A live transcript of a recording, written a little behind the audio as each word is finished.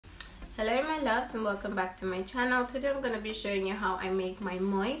Hello my loves and welcome back to my channel. Today I'm going to be showing you how I make my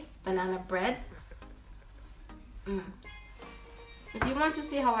moist banana bread. If you want to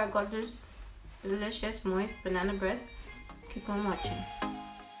see how I got this delicious moist banana bread, keep on watching.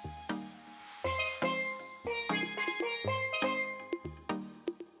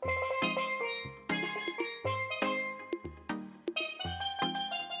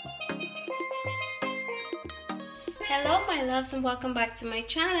 Hello my loves and welcome back to my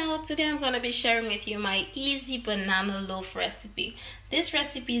channel. Today I'm going to be sharing with you my easy banana loaf recipe. This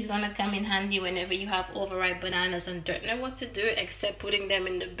recipe is going to come in handy whenever you have overripe bananas and don't know what to do except putting them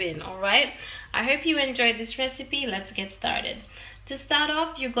in the bin, alright? I hope you enjoyed this recipe. Let's get started. To start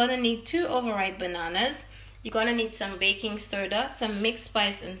off, you're going to need 2 overripe bananas. You're going to need some baking soda, some mixed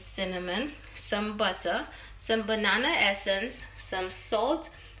spice and cinnamon, some butter, some banana essence, some salt,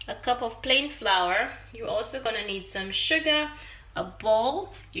 a cup of plain flour. You're also going to need some sugar, a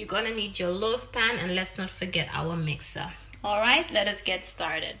bowl. You're going to need your loaf pan, and let's not forget our mixer. Alright, let us get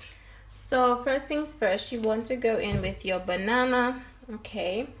started. So first things first, you want to go in with your banana.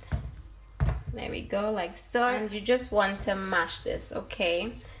 Okay, there we go, like so. And you just want to mash this,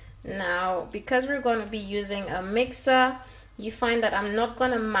 okay? Now, because we're going to be using a mixer, you find that I'm not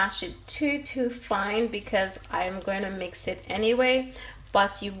going to mash it too fine because I'm going to mix it anyway.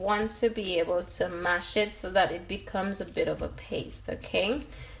 But you want to be able to mash it so that it becomes a bit of a paste, okay?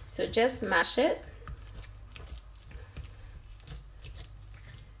 So just mash it.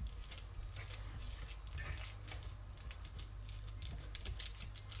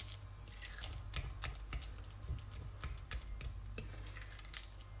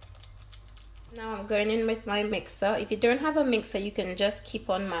 Now I'm going in with my mixer. If you don't have a mixer, you can just keep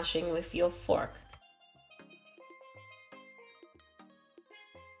on mashing with your fork.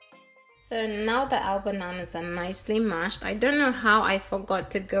 So now that our bananas are nicely mashed, I don't know how I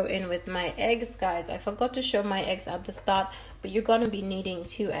forgot to go in with my eggs, guys. I forgot to show my eggs at the start, but you're going to be needing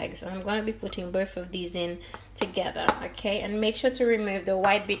 2 eggs. And I'm going to be putting both of these in together, okay? And make sure to remove the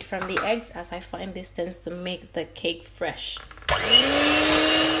white bit from the eggs, as I find this tends to make the cake fresh.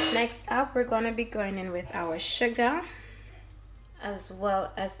 Next up, we're going to be going in with our sugar as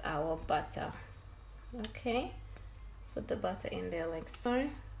well as our butter, okay? Put the butter in there like so.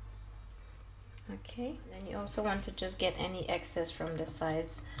 Okay, then you also want to just get any excess from the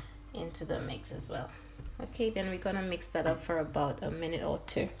sides into the mix as well. Okay, then we're gonna mix that up for about a minute or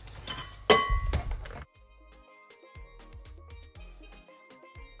 2.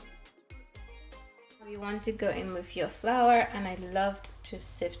 You want to go in with your flour, and I loved to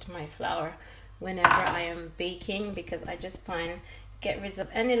sift my flour whenever I am baking because I just find get rid of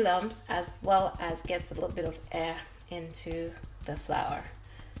any lumps as well as gets a little bit of air into the flour.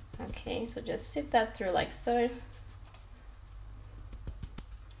 Okay, so just sift that through like so.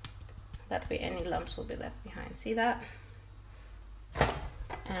 That way any lumps will be left behind. See that?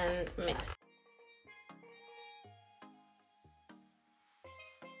 And mix.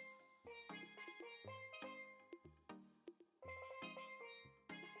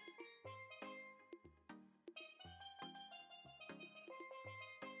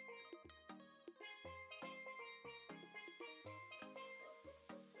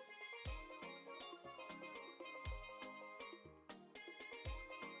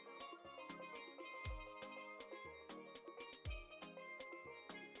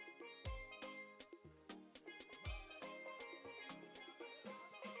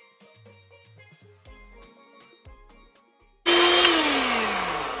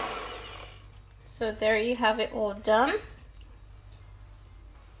 So there you have it all done.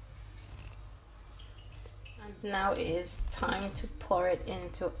 And now it is time to pour it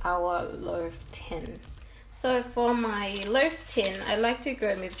into our loaf tin. So for my loaf tin, I like to go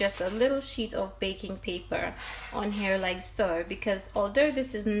in with just a little sheet of baking paper on here like so, because although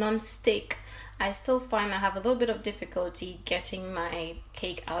this is non-stick, I still find I have a little bit of difficulty getting my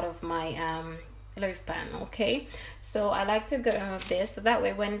cake out of my loaf pan, okay? So I like to go in with this so that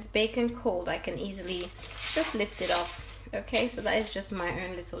way when it's baking cold I can easily just lift it off, okay? So that is just my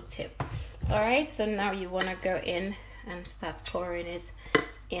own little tip. All right, so now you want to go in and start pouring it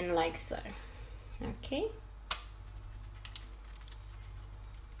in like so, okay?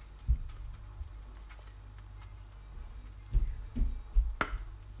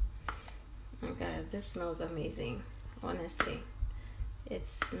 Okay, this smells amazing, honestly. It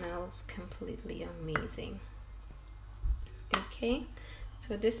smells completely amazing. Okay,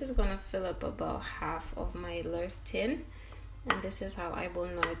 so this is gonna fill up about half of my loaf tin, and this is how I will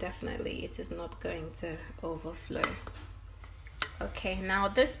know definitely it is not going to overflow. Okay, now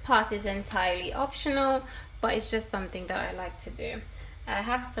this part is entirely optional, but it's just something that I like to do. I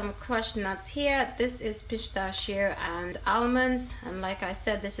have some crushed nuts here. This is pistachio and almonds, and like I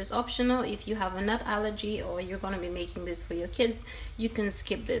said, this is optional. If you have a nut allergy or you're going to be making this for your kids, you can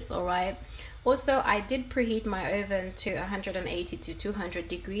skip this, all right? Also, I did preheat my oven to 180 to 200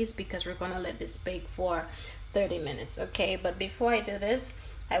 degrees because we're going to let this bake for 30 minutes, okay? But before I do this,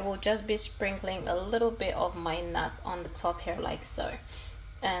 I will just be sprinkling a little bit of my nuts on the top here like so,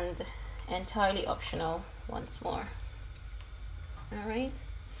 and entirely optional once more. All right,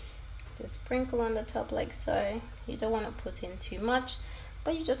 just sprinkle on the top like so. You don't want to put in too much,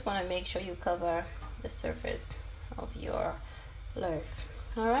 but you just want to make sure you cover the surface of your loaf.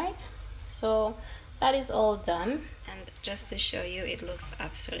 All right, so that is all done, and just to show you, it looks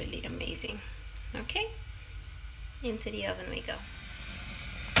absolutely amazing. Okay, into the oven we go.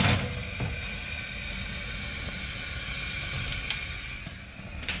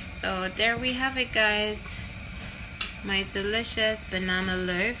 So there we have it, guys. My delicious banana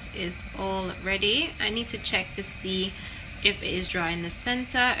loaf is all ready. I need to check to see if it is dry in the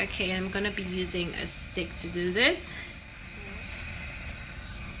center. Okay, I'm gonna be using a stick to do this.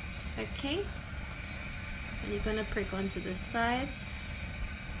 Okay, and you're gonna prick onto the sides.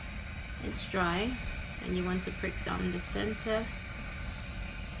 It's dry, and you want to prick down the center,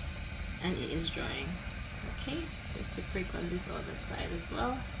 and it is drying. Okay, just to prick on this other side as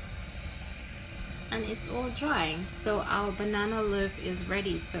well. And it's all drying, so our banana loaf is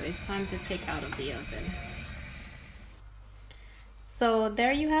ready, so it's time to take out of the oven. So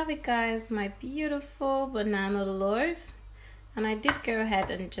there you have it, guys, my beautiful banana loaf. And I did go ahead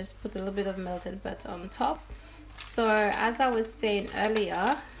and just put a little bit of melted butter on top. So as I was saying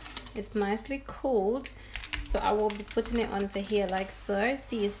earlier, it's nicely cooled, so I will be putting it onto here like so.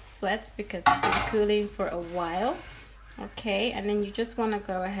 See, it sweats because it's been cooling for a while. Okay, and then you just want to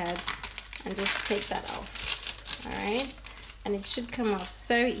go ahead and just take that off. All right, and it should come off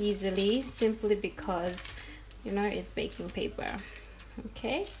so easily, simply because, you know, it's baking paper.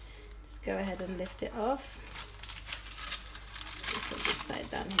 Okay, just go ahead and lift it off. Put this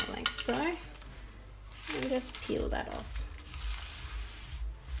side down here like so, and just peel that off.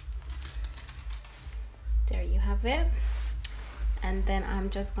 There you have it. And then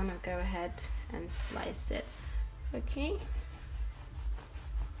I'm just gonna go ahead and slice it. Okay,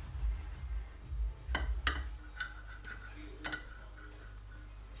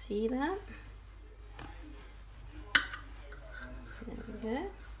 see that? There we go.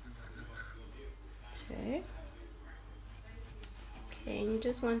 Two. Okay, and you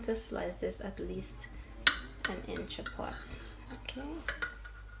just want to slice this at least an inch apart. Okay,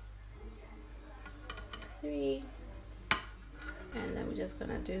 3, and then we're just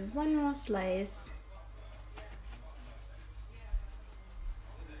gonna do one more slice.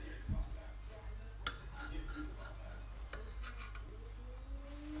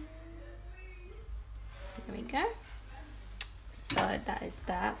 There we go. So that is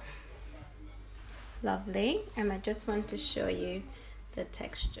that. Lovely. And I just want to show you the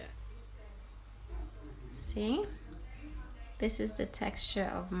texture. See, this is the texture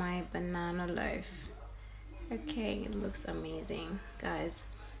of my banana loaf. Okay, it looks amazing, guys.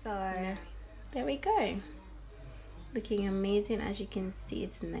 So there we go, looking amazing. As you can see,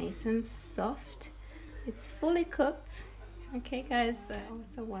 it's nice and soft, it's fully cooked. Okay, guys, so I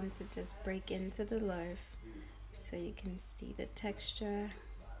also want to just break into the loaf so you can see the texture.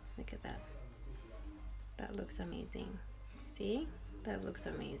 Look at that. That looks amazing. See, that looks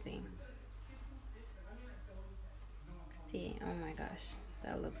amazing. See, oh my gosh,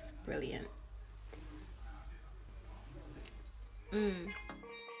 that looks brilliant.